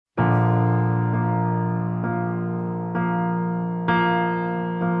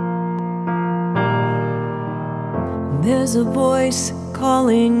There's a voice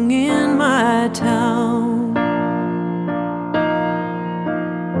calling in my town,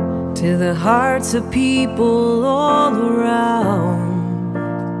 to the hearts of people all around.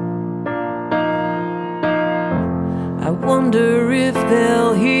 I wonder if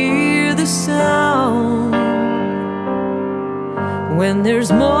they'll hear the sound when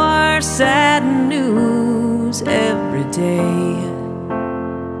there's more sad news every day,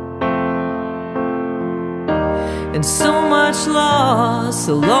 and so much loss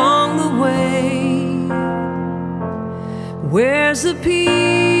along the way. Where's the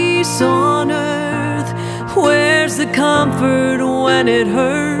peace on earth? Where's the comfort when it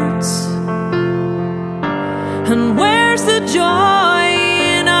hurts? And where's the joy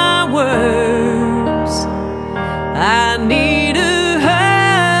in our words? I need a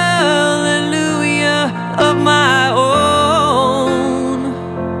hallelujah of my own.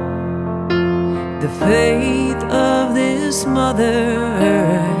 The faith of this mother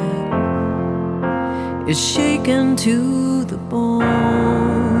is shaken to the bone.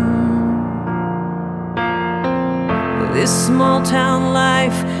 This small town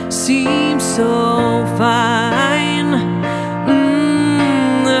life seems so fine.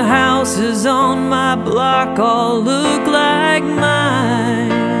 The houses on my block all look like mine.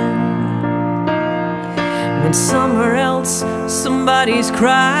 When somewhere else somebody's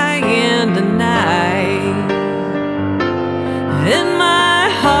crying tonight, and my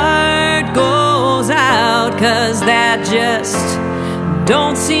heart goes out, 'cause that just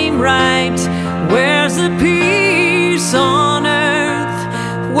don't seem right. Where's the peace on earth?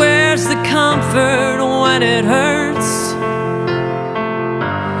 Where's the comfort when it hurts?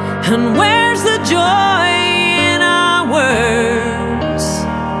 And where's the joy in our words?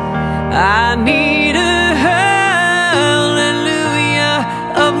 I need a hallelujah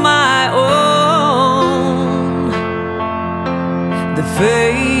of my own. The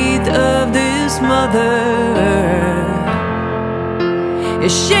faith of this mother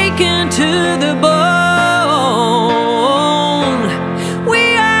is shaken to the bone. We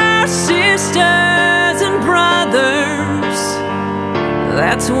are sisters and brothers,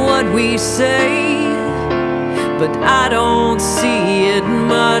 that's what we say, but I don't see it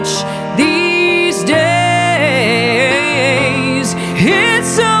much these days.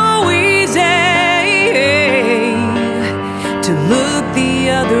 It's so easy to look the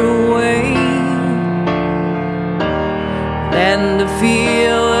other way and to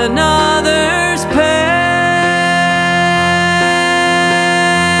feel another's pain.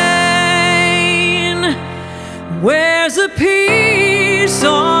 Where's the peace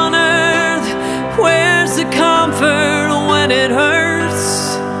on earth? Where's the comfort when it hurts?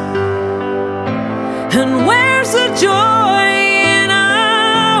 And where's the joy in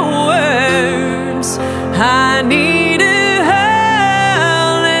our words? I need a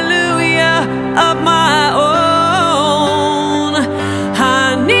hallelujah of my own.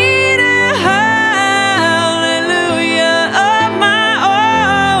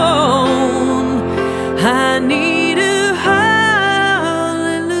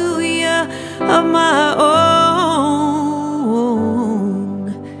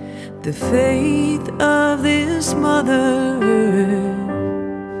 The faith of this mother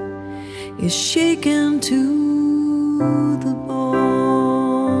is shaken to the bone.